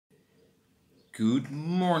Good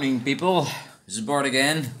morning, people. This is Bart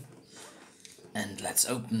again. And let's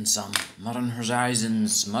open some Modern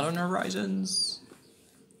Horizons. Modern Horizons.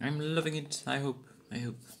 I'm loving it, I hope.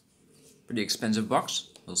 Pretty expensive box.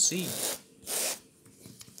 We'll see.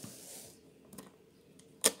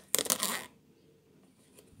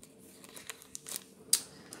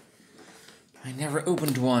 I never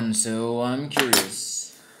opened one, so I'm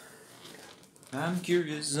curious. I'm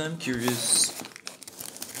curious.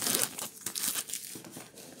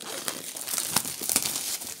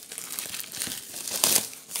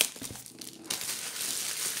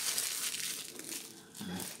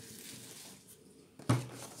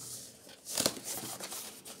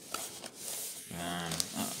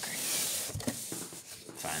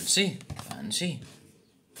 Okay. Fancy.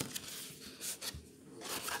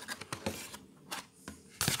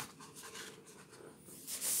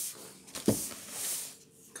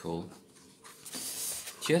 Cool.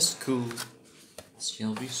 Just cool.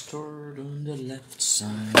 Shall be stored on the left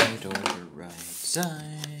side or the right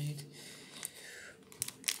side.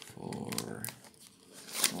 4,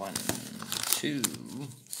 1, 2,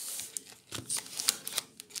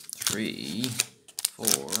 3,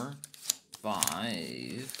 4,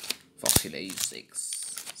 5, Foxy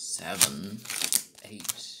 6, 7,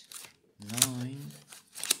 8, 9,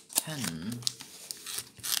 10.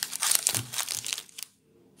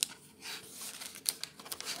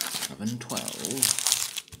 11, 12.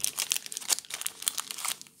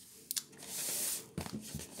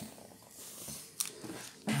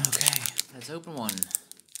 Okay, let's open one.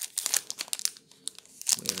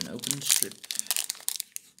 We have an open strip.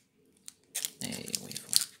 Hey, wait for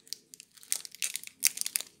it.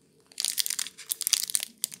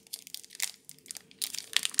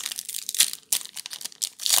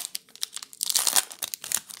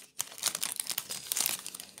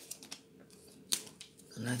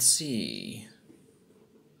 Let's see.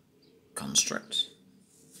 Construct.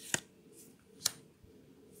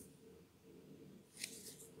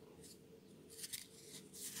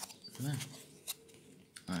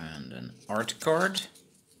 And an art card.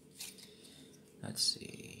 Let's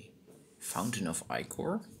see. Fountain of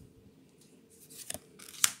Ichor.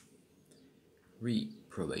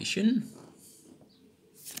 Reprobation.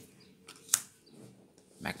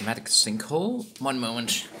 Magmatic Sinkhole. One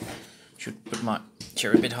moment. Should put my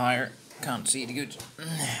chair a bit higher. Can't see it good.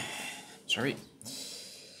 Sorry.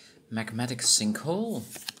 Magmatic Sinkhole.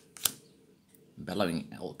 Bellowing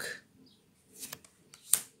Elk.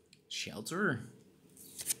 Shelter.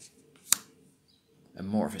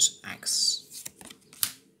 Amorphous Axe.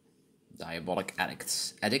 Diabolic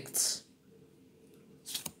Addict.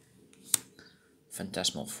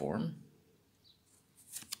 Phantasmal Form.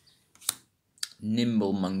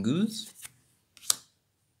 Nimble Mongoose.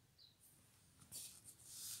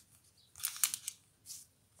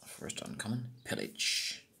 First uncommon.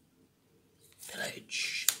 Pillage.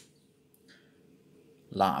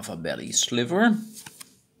 Lava Belly Sliver.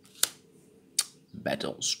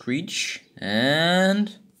 Battle Screech.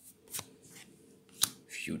 And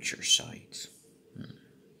Future Sight.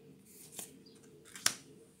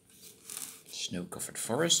 Snow-covered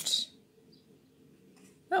forest.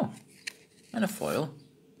 Oh, and a foil.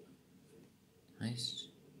 Nice.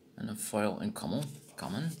 And a foil in common.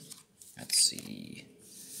 Let's see.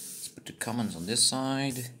 Let's put the commons on this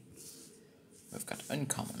side. We've got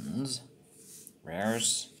uncommons.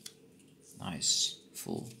 Rares. Nice.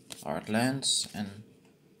 Full art lands and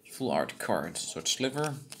full art card. Sword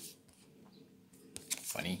Sliver.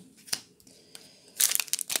 Funny.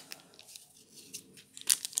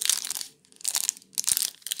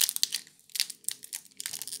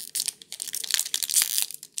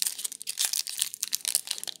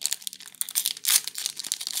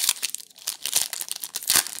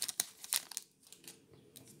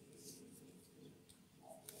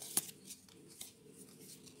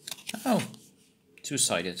 Oh,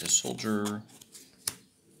 two-sided, a soldier.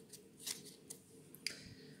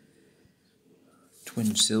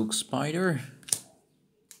 Twin Silk Spider.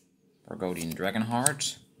 Bargodian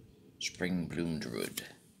Dragonheart. Spring Bloom Druid.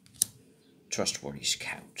 Trustworthy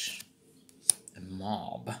Scout. A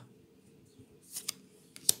Mob.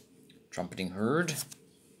 Trumpeting Herd.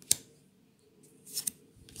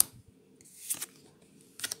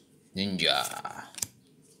 Ninja.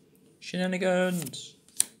 Shenanigans.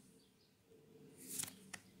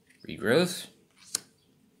 Regrowth.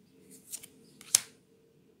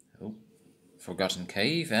 Oh, Forgotten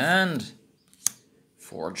Cave and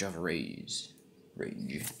Forge of Rage.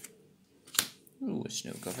 Ooh,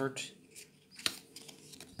 snow covered.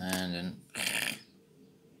 And then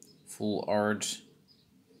full art.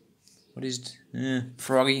 What is it?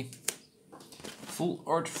 Froggy. Full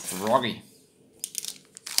art Froggy.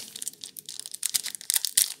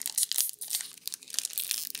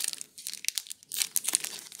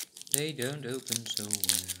 They don't open so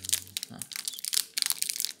well. Huh.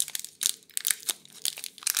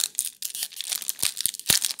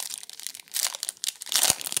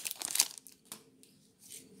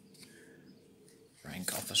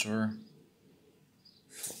 Rank Officer.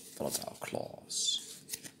 Volatile Claws.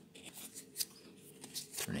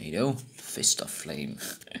 Tornado. Fist of Flame.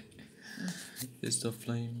 Fist of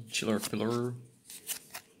Flame. Chiller Pillar.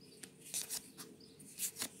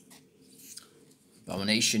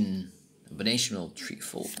 Abominational Tree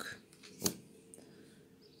Folk. Oh.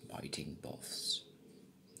 Biting Boths.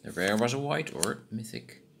 The rare was a white or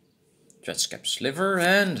mythic. Dreadscap Sliver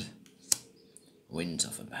and Winds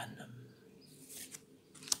of Abandon.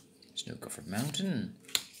 Snow Covered Mountain.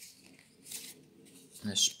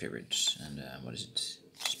 And a Spirit and what is it?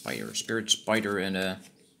 Spider. Spirit Spider and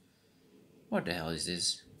what the hell is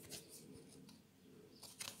this?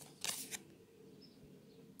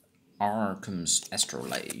 Arkham's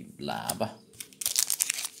Astrolabe Lab.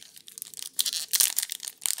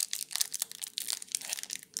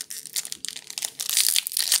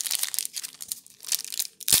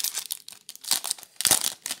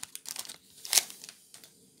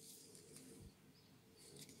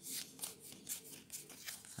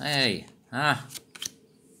 Hey,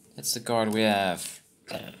 that's the card we have.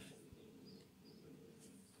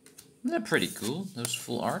 They're pretty cool, those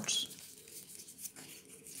full arts.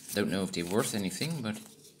 Don't know if they're worth anything, but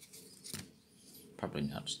probably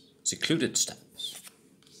not. Secluded Steps.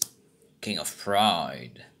 King of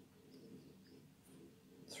Pride.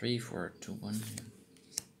 3 for 2/1.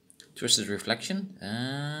 Twisted Reflection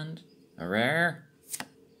and a rare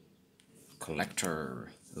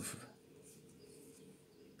Collector. Oof.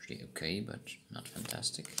 Pretty okay, but not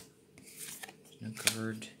fantastic. No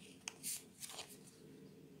covered.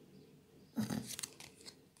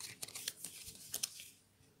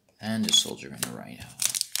 And a Soldier and a Rhino.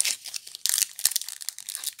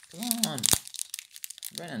 Come on.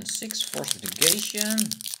 Brennan 6 Fortification.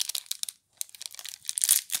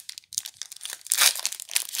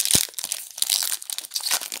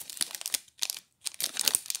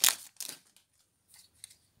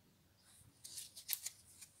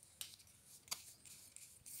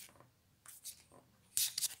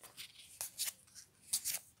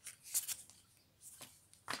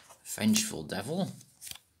 Vengeful Devil.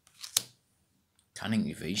 Cunning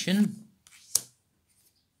Evasion.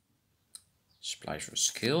 Splicer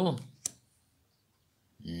Skill.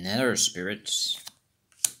 Nether Spirits.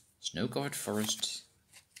 Snow Covered Forest.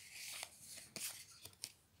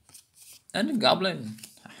 And a Goblin.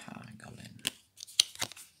 Haha, Goblin.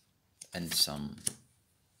 And some.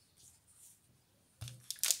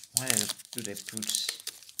 Why do they put.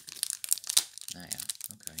 Ah, yeah,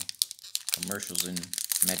 okay. Commercials in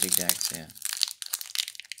Magic decks, yeah.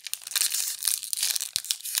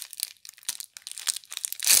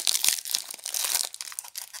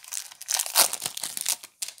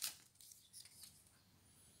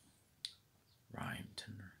 Rhyme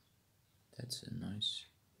Tender. That's a nice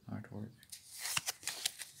artwork.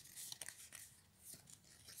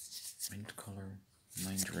 Wind Color,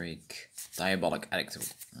 Mindrake, Diabolic Addict,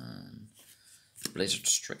 Blizzard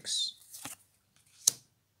Strix.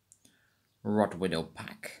 Rot Widow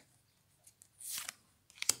Pack.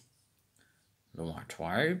 Lomar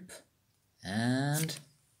Tribe. And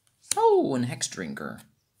oh, an Hex Drinker.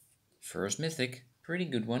 First Mythic. Pretty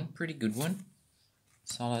good one, pretty good one.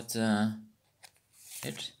 Solid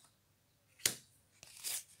hit.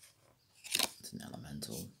 It's an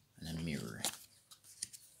Elemental and a Mirror.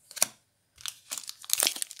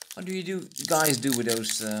 What do you guys do with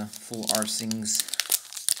those full art things?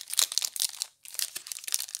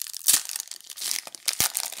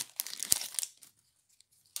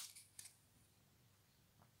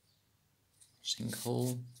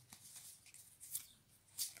 Sinkhole.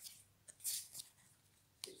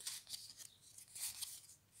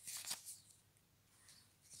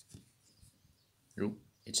 Oh,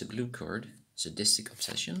 it's a blue card. Sadistic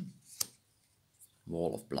Obsession.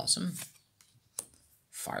 Wall of Blossom.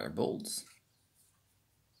 Firebolt.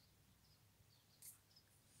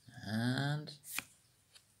 And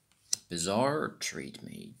Bizarre Treat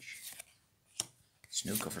Mage.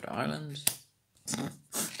 Snow Covered Island.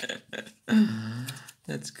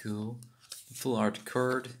 That's cool. Full art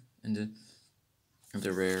card and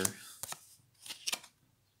the rare.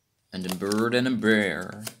 And a bird and a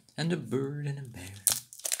bear. And a bird and a bear.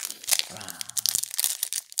 Wow.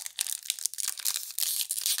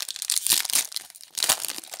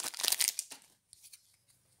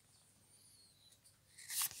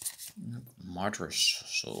 Martyr's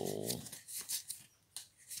Soul.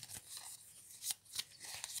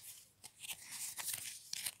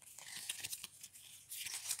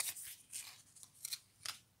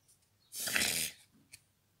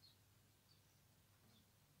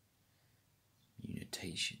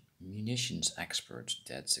 Munitions Expert,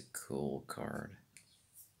 that's a cool card.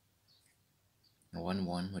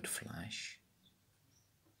 1/1 with flash.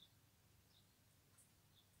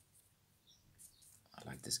 I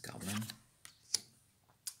like this goblin.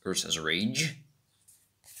 Ursa's Rage.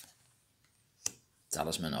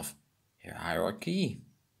 Talisman of Hierarchy.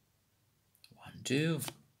 1/2.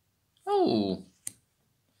 Oh!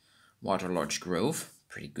 Waterlodge Grove,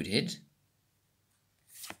 pretty good hit.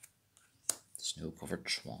 Snow-covered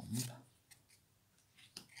swamp.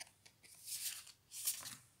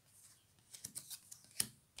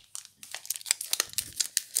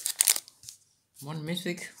 One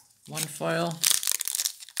mythic, one foil,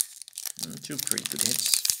 and 2 pretty good hits.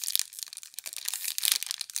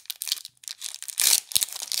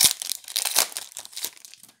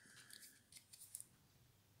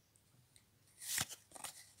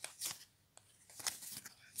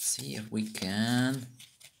 Let's see if we can.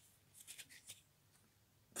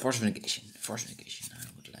 Force of Negation. Force of Negation. I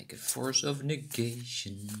would like a Force of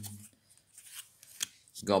Negation.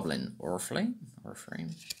 Goblin Orflame.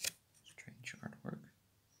 Orframe. Strange artwork.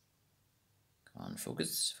 Come on,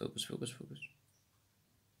 focus. Focus, focus, focus.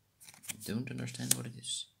 I don't understand what it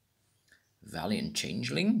is. Valiant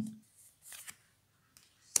Changeling.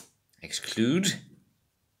 Exclude.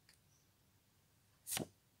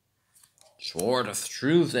 Sword of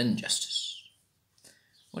Truth and Justice.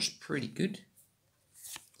 Was pretty good.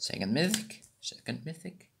 Second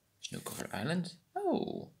mythic. Snow-covered Island.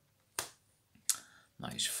 Oh.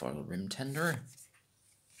 Nice foil Rim Tender.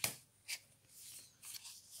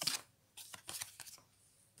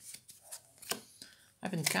 I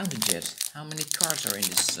haven't counted yet how many cards are in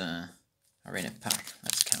this are in a pack.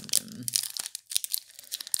 Let's count them.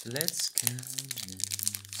 Let's count them.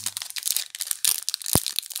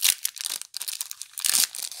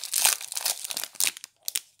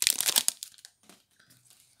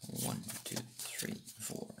 1, 2, 3,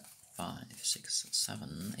 4, 5, 6,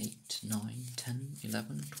 7, 8, 9, 10,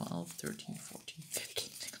 11, 12, 13, 14, 15,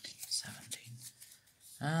 16, 17.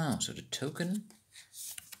 Oh, so the token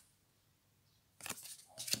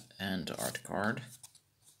and the art card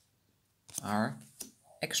are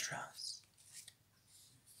extras.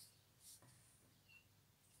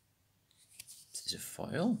 This is a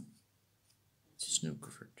foil. This is no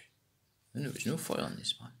covered. No, there's no foil on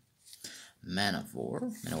this one. Man of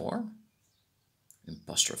War,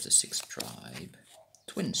 Imposter of the 6th Tribe,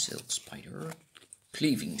 Twin Silk Spider,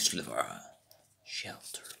 Cleaving Sliver,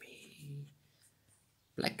 Shelter Me,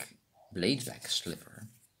 Black Bladeback Sliver.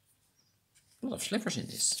 A lot of slivers in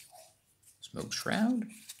this. Smoke Shroud,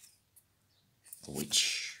 a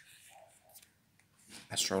Witch,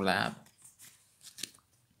 Astrolab,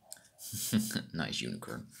 nice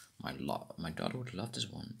unicorn. My daughter would love this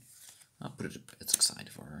one. I'll put it at the side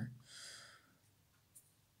for her.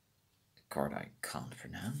 A card I can't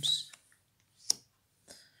pronounce.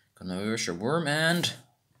 Converser Worm and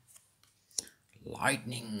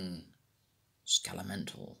Lightning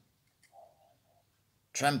Scalamental.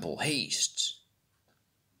 Trample Haste.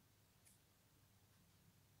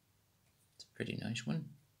 It's a pretty nice one.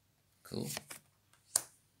 Cool.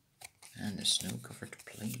 And the snow-covered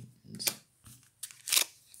plains.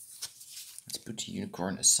 Let's put the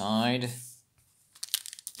unicorn aside.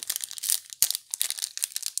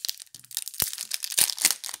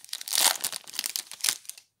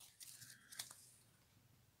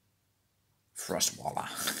 Frostwalla.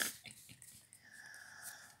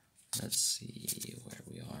 Let's see where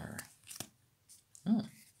we are. Oh.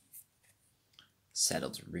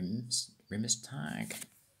 Settled Rimmis Tag.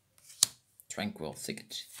 Tranquil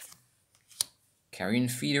Thicket. Carrion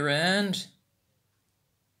Feeder and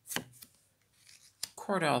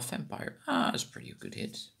Cordal Vampire. Ah, that's pretty good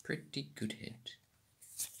hit. Pretty good hit.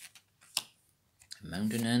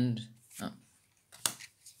 Mountain End. Oh.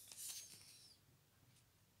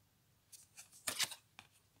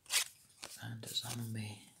 And a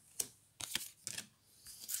zombie.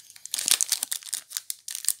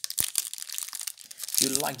 If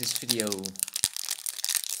you like this video,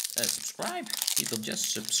 subscribe. People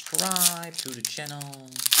just subscribe to the channel.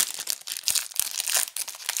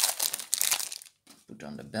 Put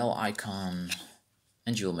on the bell icon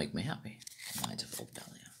and you'll make me happy. Knight of Old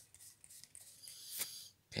Dahlia.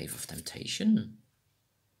 Cave of Temptation.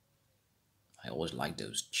 I always like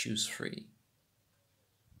those. Choose 3.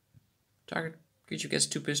 Target creature gets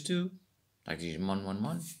 2/2. Like these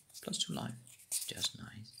 1/1/1 plus 2 life. Just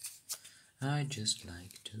nice. I just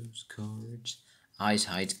like those cards. Ice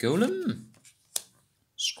Height Golem.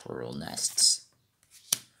 Squirrel Nests.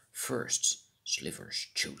 First, Slivers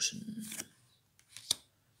Chosen.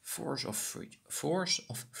 Force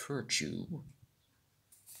of Virtue.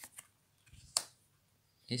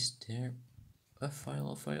 Is there a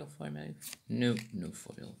foil? No, no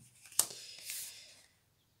foil.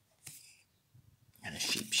 And a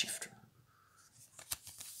Shapeshifter.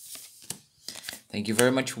 Thank you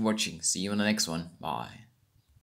very much for watching. See you in the next one. Bye.